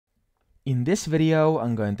In this video,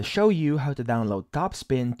 I'm going to show you how to download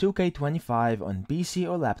TopSpin 2K25 on PC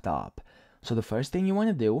or laptop. So the first thing you want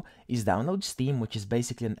to do is download Steam, which is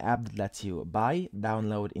basically an app that lets you buy,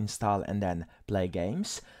 download, install, and then play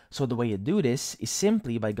games. So the way you do this is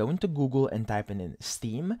simply by going to Google and typing in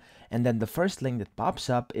Steam, and then the first link that pops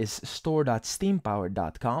up is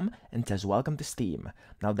store.steampower.com and says welcome to Steam.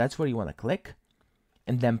 Now that's where you want to click,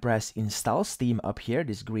 and then press install Steam up here,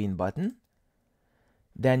 this green button.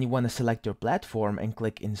 Then you want to select your platform and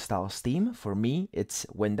click Install Steam. For me, it's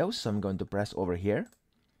Windows, so I'm going to press over here.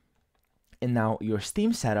 And now your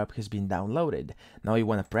Steam setup has been downloaded. Now you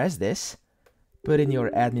want to press this, put in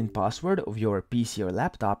your admin password of your PC or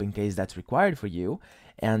laptop in case that's required for you,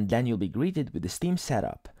 and then you'll be greeted with the Steam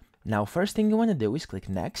setup. Now, first thing you want to do is click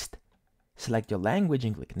Next, select your language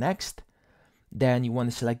and click Next. Then you want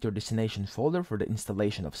to select your destination folder for the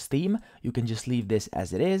installation of Steam. You can just leave this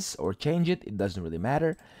as it is or change it, it doesn't really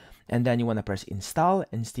matter. And then you want to press install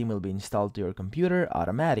and Steam will be installed to your computer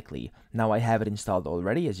automatically. Now I have it installed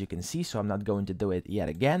already, as you can see, so I'm not going to do it yet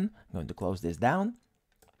again. I'm going to close this down.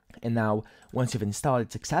 And now, once you've installed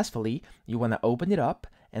it successfully, you want to open it up.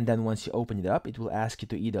 And then once you open it up, it will ask you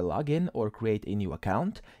to either log in or create a new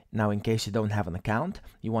account. Now, in case you don't have an account,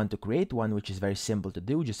 you want to create one, which is very simple to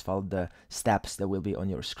do. Just follow the steps that will be on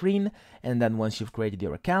your screen. And then once you've created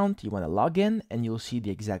your account, you want to log in and you'll see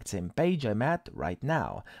the exact same page I'm at right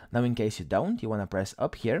now. Now, in case you don't, you want to press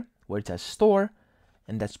up here where it says store,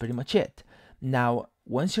 and that's pretty much it. Now,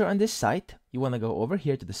 once you're on this site, you want to go over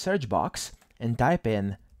here to the search box and type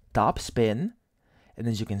in TopSpin. And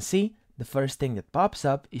as you can see, the first thing that pops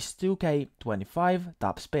up is 2K25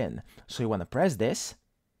 TopSpin. So you want to press this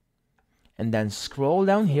and then scroll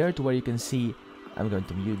down here to where you can see, I'm going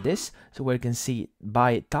to mute this, so where you can see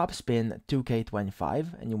buy TopSpin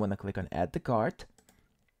 2K25, and you want to click on add to cart,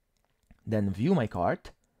 then view my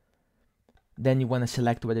cart. Then you want to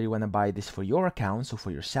select whether you want to buy this for your account, so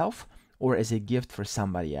for yourself, or as a gift for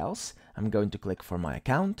somebody else. I'm going to click for my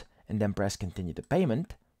account and then press continue to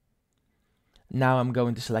payment. Now I'm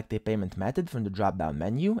going to select a payment method from the drop-down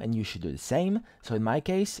menu, and you should do the same. So in my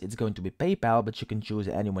case, it's going to be PayPal, but you can choose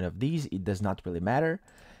any one of these. It does not really matter.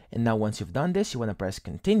 And now once you've done this, you want to press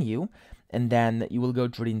continue, and then you will go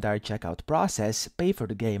through the entire checkout process, pay for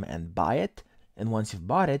the game and buy it. And once you've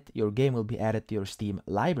bought it, your game will be added to your Steam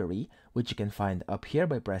library, which you can find up here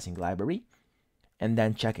by pressing library, and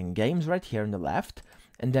then checking games right here on the left.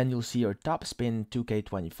 And then you'll see your TopSpin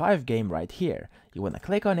 2K25 game right here. You want to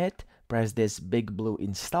click on it, press this big blue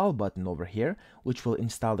install button over here, which will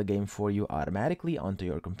install the game for you automatically onto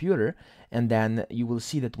your computer. And then you will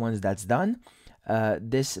see that once that's done,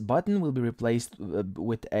 this button will be replaced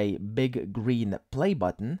with a big green play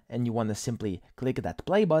button, and you want to simply click that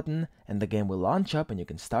play button and the game will launch up and you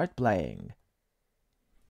can start playing.